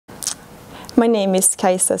My name is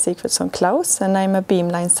Kajsa Sigfridsson and I'm a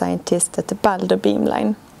Beamline scientist at the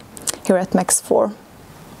Beamline here at MAX4.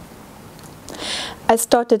 I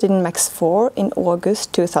started in MAX4 in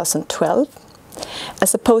August 2012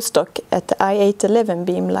 as a postdoc at the I811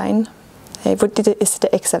 Beamline, which is the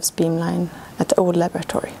XF's Beamline at the old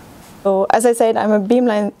laboratory. So, as I said, I'm a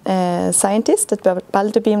Beamline scientist at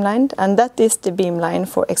Beamline, and that is the Beamline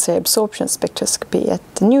for X-ray absorption spectroscopy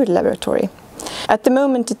at the new laboratory. At the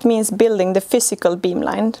moment it means building the physical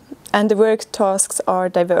Beamline, and the work tasks are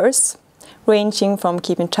diverse, ranging from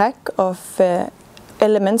keeping track of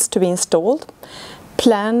elements to be installed,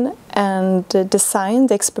 plan and design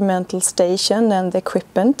the experimental station and the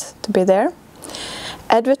equipment to be there,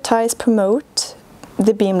 advertise, promote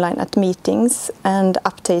the Beamline at meetings and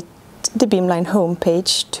update the Beamline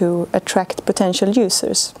homepage to attract potential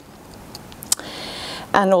users.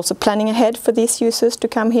 And also planning ahead for these users to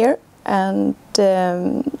come here and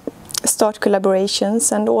start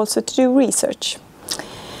collaborations and also to do research.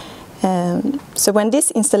 So when this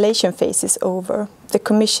installation phase is over, the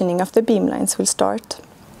commissioning of the Beamlines will start.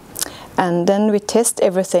 And then we test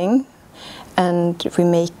everything and we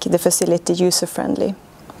make the facility user-friendly.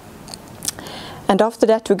 And after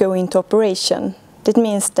that we go into operation. That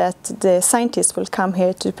means that the scientists will come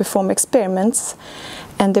here to perform experiments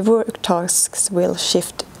and the work tasks will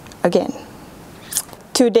shift again.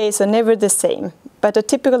 2 days are never the same, but a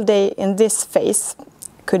typical day in this phase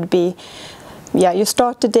could be, you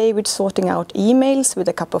start the day with sorting out emails with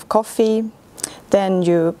a cup of coffee, then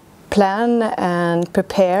you plan and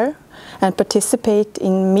prepare and participate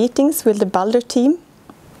in meetings with the Balder team.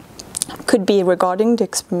 Could be regarding the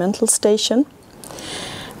experimental station.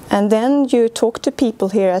 And then you talk to people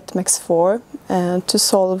here at MAX4 to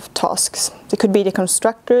solve tasks. It could be the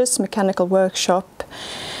constructors, mechanical workshop,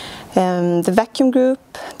 the vacuum group,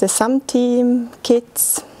 the SUM team,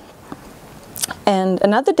 kits. And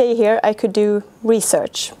another day here I could do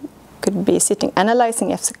research. Could be sitting analyzing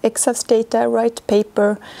XF's data, write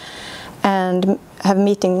paper and have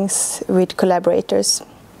meetings with collaborators.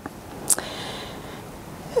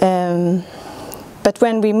 But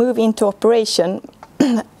when we move into operation,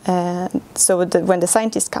 when the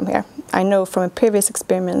scientists come here, I know from a previous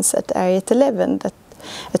experience at I811 that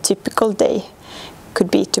a typical day could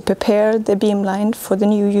be to prepare the Beamline for the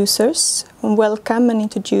new users, welcome and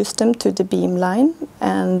introduce them to the Beamline,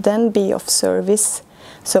 and then be of service,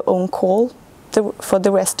 so on call for the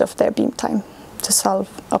rest of their beam time to solve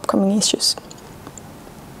upcoming issues.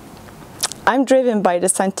 I'm driven by the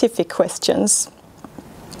scientific questions,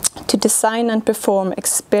 to design and perform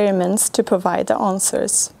experiments to provide the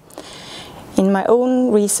answers. In my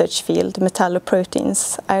own research field,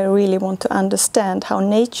 metalloproteins, I really want to understand how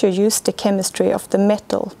nature used the chemistry of the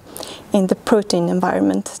metal in the protein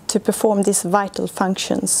environment to perform these vital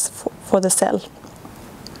functions for the cell.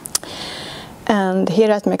 And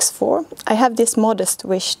here at MAX4, I have this modest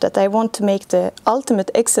wish that I want to make the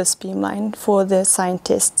ultimate XF's Beamline for the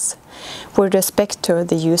scientists with respect to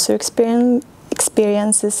the user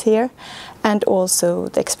experiences here and also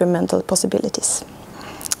the experimental possibilities.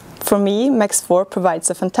 For me, MAX4 provides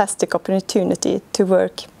a fantastic opportunity to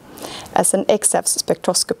work as an XF's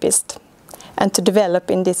spectroscopist and to develop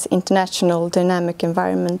in this international dynamic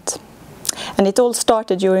environment. And it all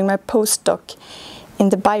started during my postdoc in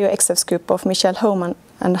the bio-XF's group of Michael Hohmann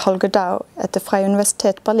and Holger Dau at the Freie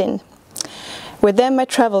Universität Berlin. With them I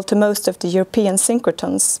traveled to most of the European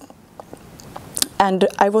synchrotrons. And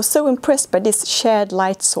I was so impressed by this shared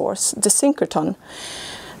light source, the synchrotron,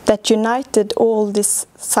 that united all these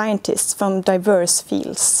scientists from diverse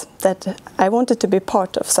fields, that I wanted to be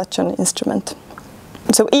part of such an instrument.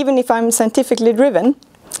 So even if I'm scientifically driven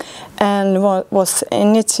and was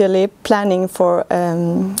initially planning for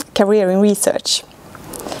a career in research,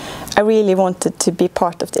 I really wanted to be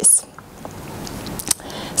part of this.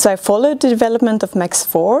 So I followed the development of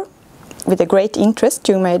MAX4 with a great interest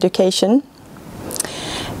during my education.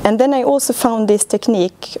 And then I also found this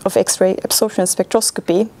technique of X-ray absorption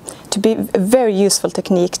spectroscopy to be a very useful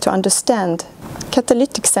technique to understand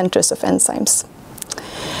catalytic centers of enzymes.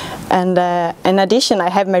 And in addition, I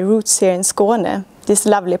have my roots here in Skåne, this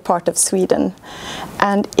lovely part of Sweden.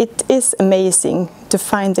 And it is amazing to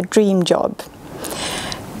find the dream job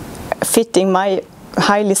fitting my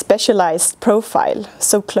highly specialized profile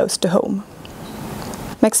so close to home.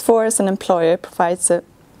 MAX4 as an employer provides an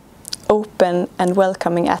open and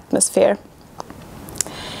welcoming atmosphere.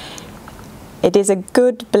 It is a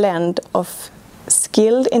good blend of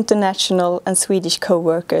skilled international and Swedish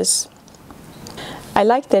co-workers. I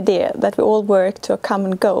like the idea that we all work to a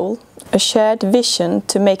common goal, a shared vision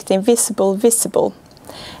to make the invisible visible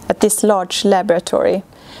at this large laboratory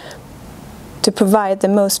to provide the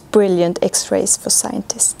most brilliant X-rays for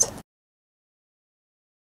scientists.